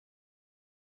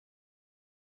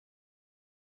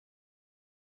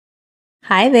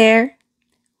Hi there.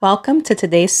 Welcome to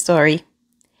today's story.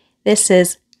 This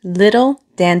is Little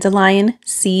Dandelion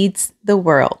Seeds the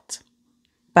World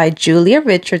by Julia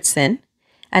Richardson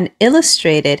and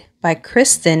illustrated by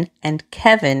Kristen and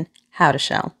Kevin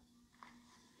Howdeshell.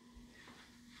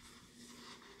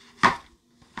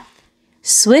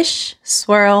 Swish,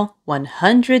 swirl,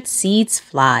 100 seeds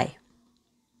fly.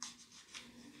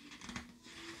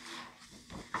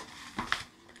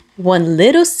 One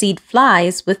little seed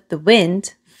flies with the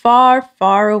wind far,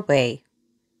 far away,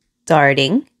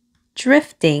 darting,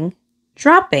 drifting,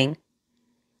 dropping,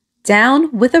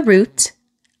 down with a root,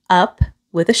 up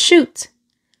with a shoot.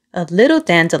 A little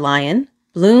dandelion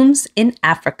blooms in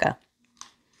Africa.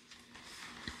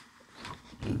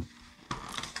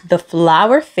 The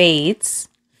flower fades,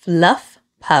 fluff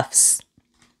puffs,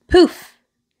 poof,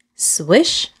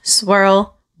 swish,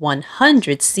 swirl,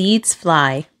 100 seeds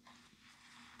fly.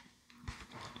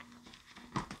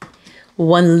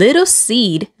 One little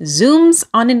seed zooms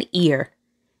on an ear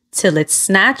till it's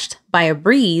snatched by a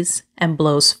breeze and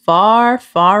blows far,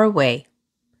 far away,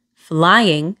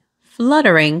 flying,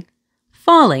 fluttering,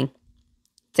 falling,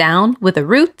 down with a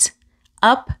root,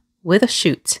 up with a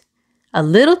shoot. A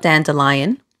little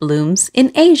dandelion blooms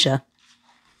in Asia.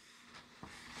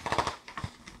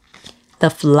 The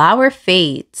flower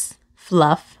fades,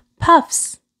 fluff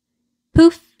puffs,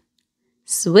 poof,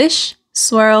 swish,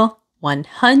 swirl,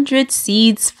 100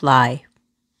 seeds fly.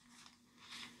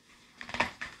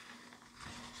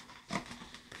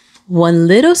 One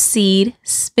little seed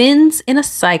spins in a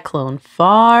cyclone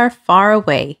far, far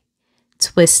away,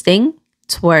 twisting,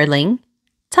 twirling,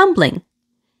 tumbling,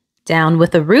 down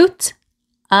with a root,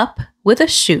 up with a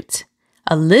shoot.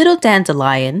 A little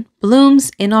dandelion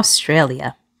blooms in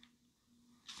Australia.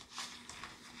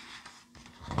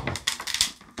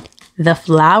 The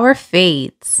flower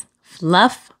fades,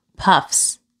 fluff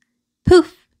puffs,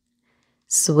 poof,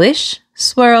 swish,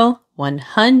 swirl,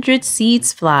 100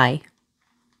 seeds fly.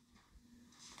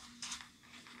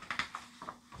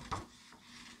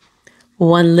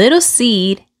 One little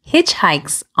seed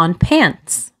hitchhikes on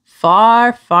pants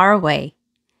far, far away,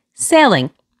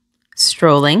 sailing,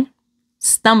 strolling,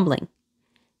 stumbling,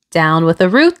 down with a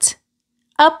root,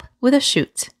 up with a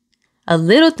shoot. A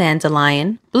little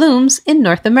dandelion blooms in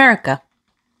North America.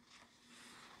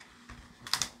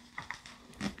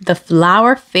 The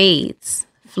flower fades,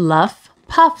 fluff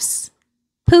puffs,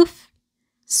 poof,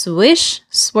 swish,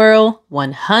 swirl,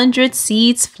 100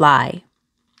 seeds fly.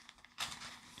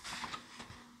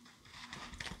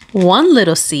 One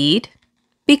little seed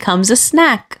becomes a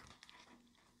snack.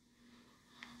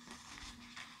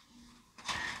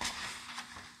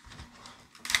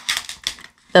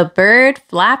 The bird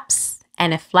flaps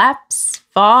and it flaps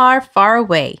far, far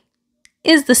away.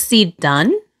 Is the seed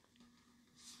done?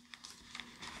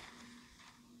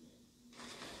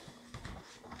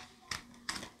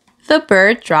 The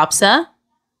bird drops a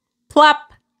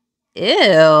plop.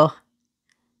 Ew.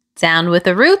 Down with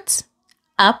a root,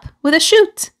 up with a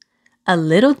shoot. A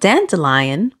little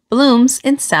dandelion blooms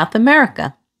in South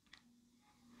America.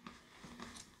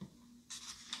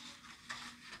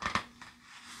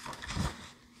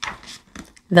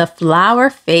 The flower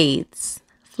fades,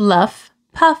 fluff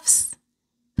puffs,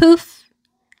 poof,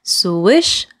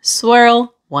 swish,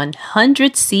 swirl,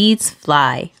 100 seeds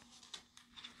fly.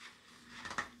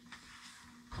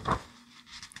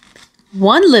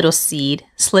 One little seed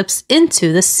slips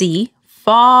into the sea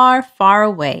far, far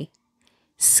away,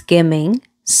 skimming,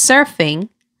 surfing,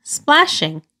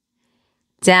 splashing,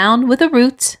 down with a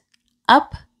root,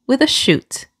 up with a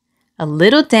shoot. A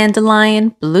little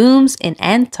dandelion blooms in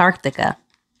Antarctica.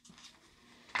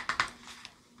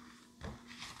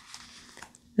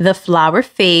 The flower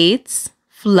fades,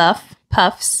 fluff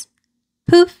puffs,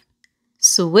 poof,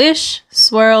 swish,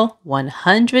 swirl,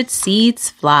 100 seeds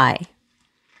fly.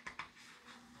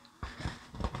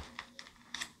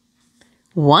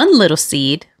 One little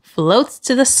seed floats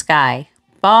to the sky,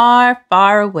 far,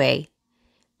 far away,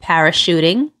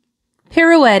 parachuting,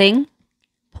 pirouetting,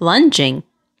 plunging,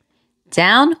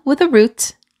 down with a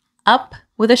root, up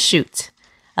with a shoot.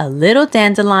 A little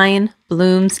dandelion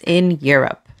blooms in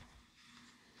Europe.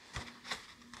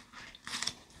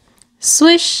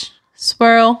 Swish,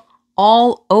 swirl,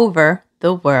 all over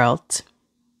the world.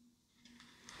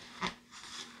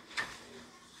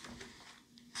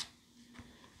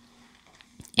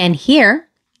 And here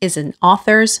is an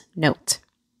author's note.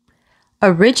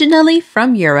 Originally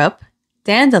from Europe,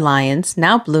 dandelions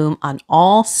now bloom on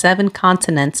all 7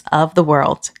 continents of the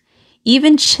world.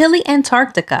 Even chilly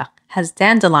Antarctica has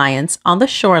dandelions on the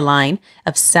shoreline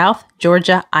of South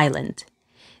Georgia Island.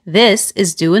 This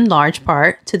is due in large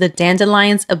part to the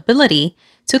dandelion's ability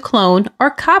to clone or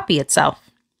copy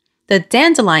itself. The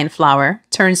dandelion flower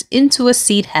turns into a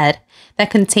seed head that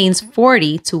contains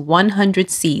 40 to 100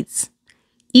 seeds.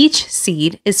 Each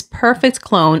seed is a perfect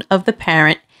clone of the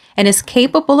parent and is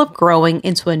capable of growing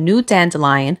into a new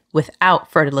dandelion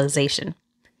without fertilization.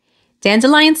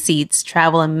 Dandelion seeds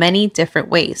travel in many different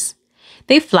ways.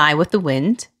 They fly with the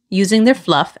wind, using their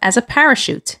fluff as a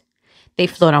parachute. They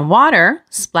float on water,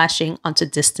 splashing onto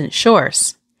distant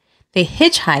shores. They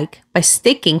hitchhike by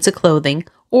sticking to clothing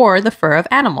or the fur of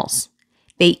animals.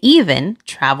 They even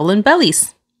travel in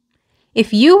bellies.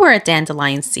 If you were a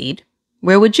dandelion seed,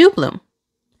 where would you bloom?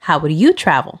 How would you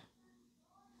travel?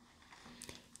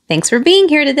 Thanks for being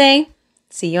here today.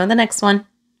 See you on the next one.